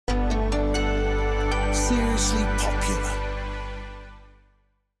seriously popular.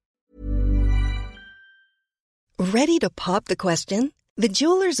 Ready to pop the question? The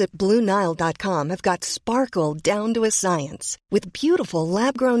jewelers at BlueNile.com have got sparkle down to a science with beautiful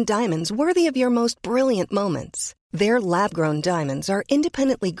lab-grown diamonds worthy of your most brilliant moments. Their lab-grown diamonds are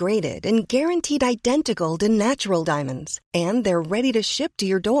independently graded and guaranteed identical to natural diamonds, and they're ready to ship to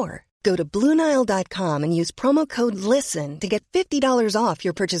your door. Go to BlueNile.com and use promo code LISTEN to get $50 off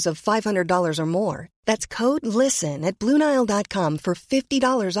your purchase of $500 or more. That's code LISTEN at BlueNile.com for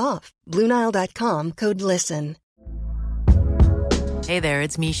 $50 off. BlueNile.com, code LISTEN. Hey there,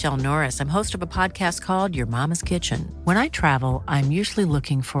 it's Michelle Norris. I'm host of a podcast called Your Mama's Kitchen. When I travel, I'm usually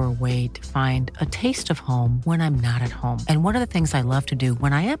looking for a way to find a taste of home when I'm not at home. And one of the things I love to do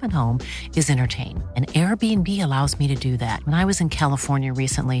when I am at home is entertain. And Airbnb allows me to do that. When I was in California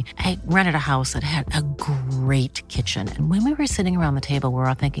recently, I rented a house that had a great kitchen. And when we were sitting around the table, we were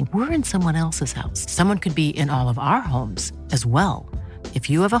all thinking, we're in someone else's house. Someone could be in all of our homes as well. If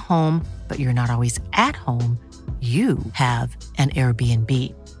you have a home, but you're not always at home, you have an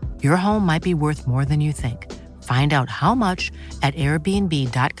Airbnb. Your home might be worth more than you think. Find out how much at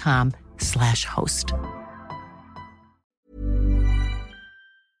airbnb.com/host.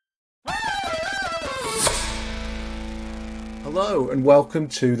 Hello and welcome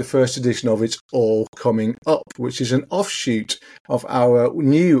to the first edition of It's All Coming Up, which is an offshoot of our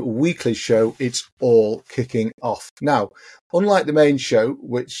new weekly show, It's All Kicking Off. Now, unlike the main show,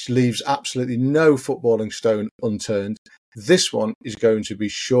 which leaves absolutely no footballing stone unturned, this one is going to be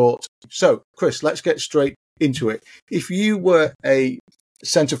short. So, Chris, let's get straight into it. If you were a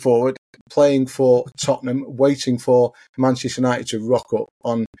centre forward playing for Tottenham, waiting for Manchester United to rock up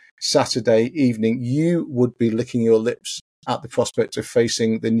on Saturday evening, you would be licking your lips at the prospect of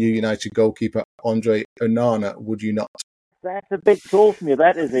facing the new United goalkeeper, Andre Onana, would you not? That's a big call from you,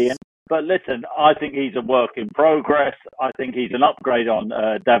 that is, Ian. But listen, I think he's a work in progress. I think he's an upgrade on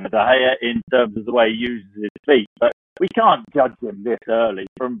David De Gea in terms of the way he uses his feet. But we can't judge him this early.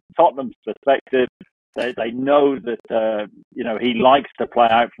 From Tottenham's perspective, they know that he likes to play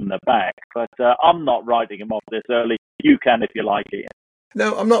out from the back. But I'm not writing him off this early. You can if you like, Ian.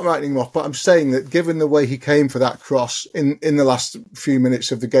 No, I'm not writing him off, but I'm saying that given the way he came for that cross in the last few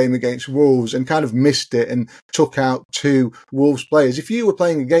minutes of the game against Wolves and kind of missed it and took out two Wolves players, if you were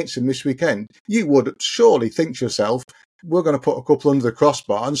playing against him this weekend, you would surely think to yourself, we're going to put a couple under the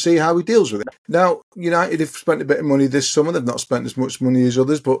crossbar and see how he deals with it. Now, United have spent a bit of money this summer. They've not spent as much money as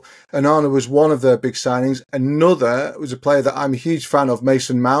others, but Onana was one of their big signings. Another was a player that I'm a huge fan of,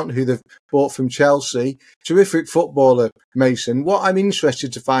 Mason Mount, who they've bought from Chelsea. Terrific footballer, Mason. What I'm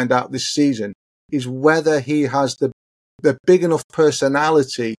interested to find out this season is whether he has the big enough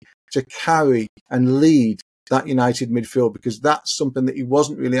personality to carry and lead that United midfield, because that's something that he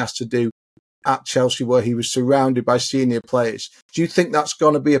wasn't really asked to do at Chelsea, where he was surrounded by senior players. Do you think that's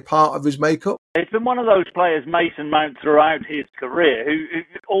going to be a part of his makeup? It's been one of those players, Mason Mount, throughout his career, who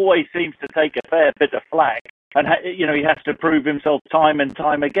always seems to take a fair bit of flack. And, he has to prove himself time and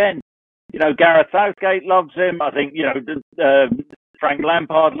time again. Gareth Southgate loves him. I think, Frank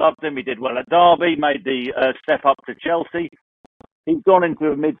Lampard loved him. He did well at Derby, made the step up to Chelsea. He's gone into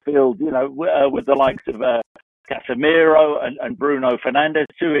a midfield, with the likes of Casemiro and Bruno Fernandes,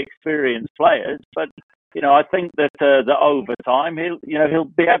 two experienced players, but I think that over time he'll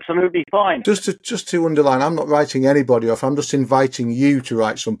be absolutely fine. Just to underline, I'm not writing anybody off. I'm just inviting you to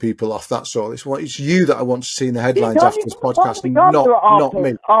write some people off. That's all. It's you that I want to see in the headlines after this podcast, not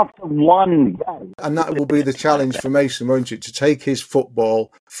me. After one game, and that will be the challenge for Mason, won't it? To take his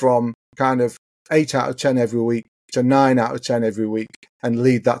football from kind of 8 out of 10 every week to 9 out of 10 every week and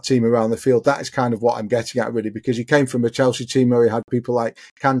lead that team around the field. That is kind of what I'm getting at, really, because he came from a Chelsea team where he had people like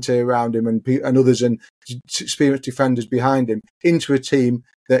Kante around him and others and experienced defenders behind him, into a team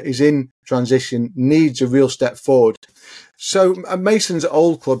that is in transition, needs a real step forward. So Mason's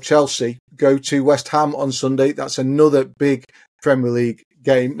old club, Chelsea, go to West Ham on Sunday. That's another big Premier League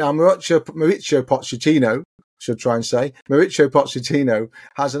game. Now, Mauricio Pochettino, Mauricio Pochettino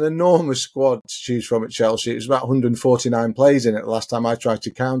has an enormous squad to choose from at Chelsea. It was about 149 players in it the last time I tried to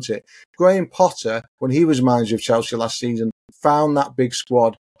count it. Graham Potter, when he was manager of Chelsea last season, found that big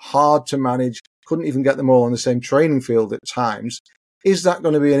squad hard to manage, couldn't even get them all on the same training field at times. Is that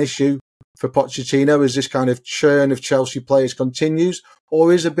going to be an issue for Pochettino as this kind of churn of Chelsea players continues,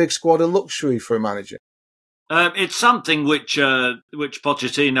 or is a big squad a luxury for a manager? It's something which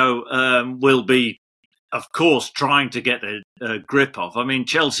Pochettino will be, of course, trying to get a grip of. I mean,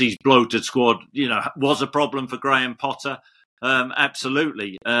 Chelsea's bloated squad, was a problem for Graham Potter.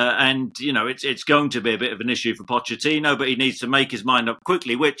 Absolutely. And, it's going to be a bit of an issue for Pochettino, but he needs to make his mind up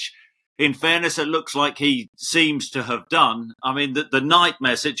quickly, which in fairness, it looks like he seems to have done. I mean, the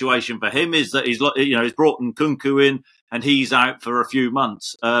nightmare situation for him is that he's brought Nkunku in and he's out for a few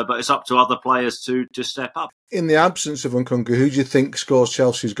months. But it's up to other players to step up. In the absence of Nkunku, who do you think scores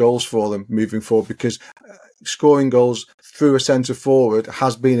Chelsea's goals for them moving forward? Because scoring goals through a centre forward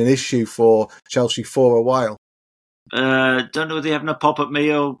has been an issue for Chelsea for a while. Don't know whether you're having a pop at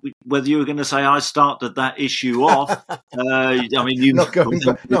me or whether you were going to say I started that issue off. I mean, you not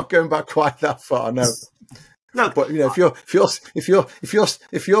going back quite that far, no. Look, but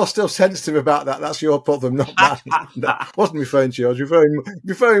if you're still sensitive about that, that's your problem, not mine. No, wasn't referring to you. I was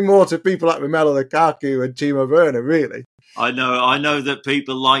referring more to people like Romelu Lukaku and Timo Werner. Really, I know that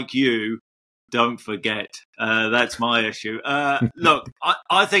people like you don't forget. That's my issue. Look,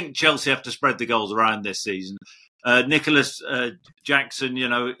 I think Chelsea have to spread the goals around this season. Nicholas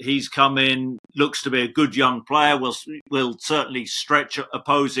Jackson, he's come in, looks to be a good young player. Will certainly stretch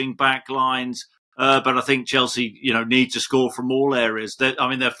opposing back lines. But I think Chelsea, need to score from all areas. Their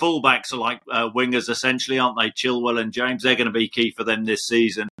fullbacks are like wingers essentially, aren't they? Chilwell and James, they're going to be key for them this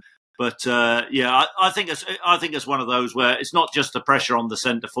season. But I think it's one of those where it's not just the pressure on the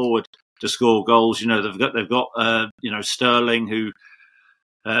centre forward to score goals. They've got Sterling, who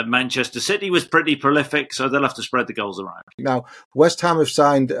Manchester City was pretty prolific, so they'll have to spread the goals around. Now, West Ham have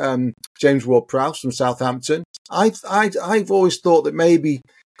signed James Ward-Prowse from Southampton. I've always thought that maybe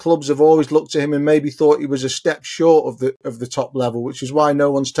clubs have always looked at him and maybe thought he was a step short of the top level, which is why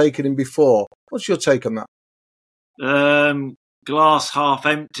no one's taken him before. What's your take on that? Glass half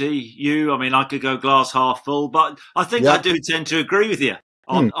empty. I could go glass half full, but I think I do tend to agree with you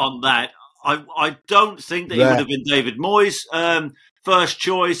on that. I don't think that he would have been David Moyes' first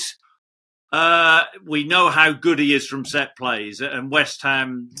choice. We know how good he is from set plays, and West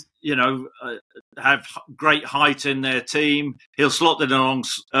Ham, have great height in their team. He'll slot in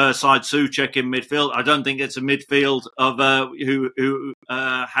alongside Souček in midfield. I don't think it's a midfield of who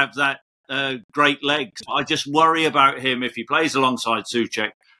have that great legs. I just worry about him if he plays alongside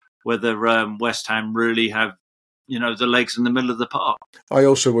Souček, whether West Ham really have the legs in the middle of the park. I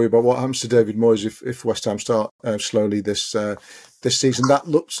also worry about what happens to David Moyes if West Ham start slowly this season. That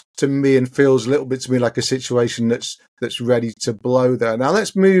looks to me and feels a little bit to me like a situation that's ready to blow there. Now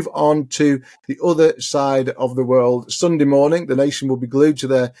let's move on to the other side of the world. Sunday morning, the nation will be glued to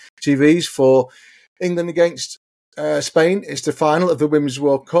their TVs for England against Spain. It's the final of the Women's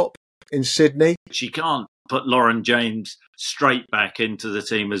World Cup in Sydney. She can't put Lauren James straight back into the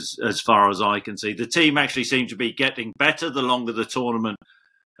team as far as I can see. The team actually seems to be getting better the longer the tournament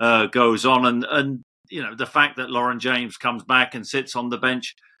goes on. And the fact that Lauren James comes back and sits on the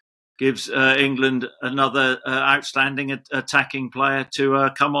bench gives England another outstanding attacking player to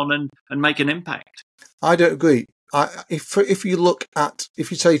come on and make an impact. I don't agree. If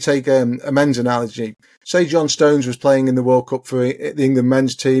you take a men's analogy, say John Stones was playing in the World Cup for the England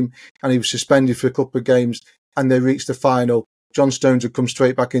men's team and he was suspended for a couple of games and they reached the final, John Stones would come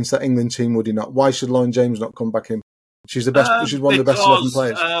straight back into that England team, would he not? Why should Lauren James not come back in? She's the best. She's one of the best 11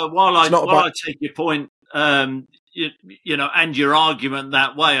 players. While I take your point, and your argument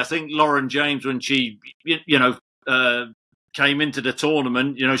that way, I think Lauren James, when she, came into the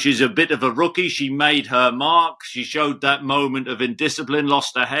tournament, she's a bit of a rookie. She made her mark. She showed that moment of indiscipline,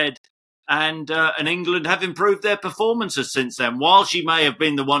 lost her head. And England have improved their performances since then. While she may have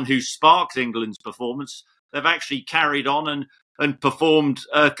been the one who sparked England's performance, they've actually carried on and performed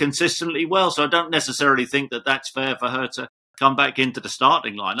consistently well. So I don't necessarily think that that's fair for her to come back into the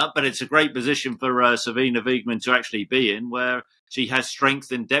starting lineup. But it's a great position for Savina Wiegman to actually be in, where she has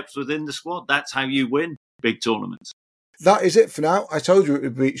strength and depth within the squad. That's how you win big tournaments. That is it for now. I told you it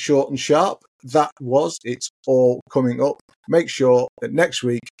would be short and sharp. It's all coming up. Make sure that next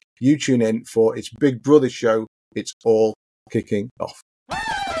week you tune in for its Big Brother show. It's all kicking off.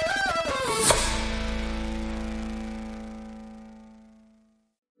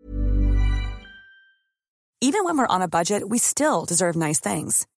 Even when we're on a budget, we still deserve nice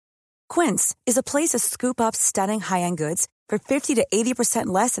things. Quince is a place to scoop up stunning high-end goods for 50 to 80%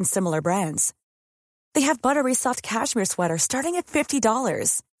 less than similar brands. They have buttery soft cashmere sweaters starting at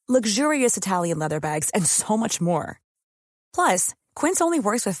 $50, luxurious Italian leather bags, and so much more. Plus, Quince only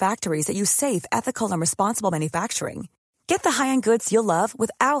works with factories that use safe, ethical, and responsible manufacturing. Get the high-end goods you'll love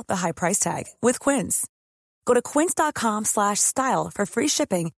without the high price tag with Quince. Go to quince.com/style for free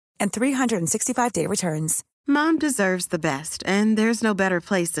shipping and 365-day returns. Mom deserves the best, and there's no better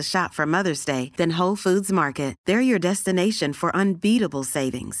place to shop for Mother's Day than Whole Foods Market. They're your destination for unbeatable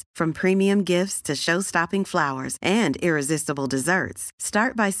savings, from premium gifts to show-stopping flowers and irresistible desserts.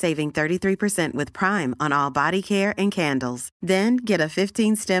 Start by saving 33% with Prime on all body care and candles. Then get a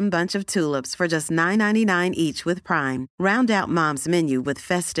 15-stem bunch of tulips for just $9.99 each with Prime. Round out Mom's menu with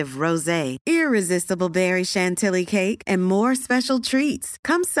festive rosé, irresistible berry chantilly cake, and more special treats.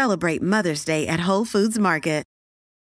 Come celebrate Mother's Day at Whole Foods Market.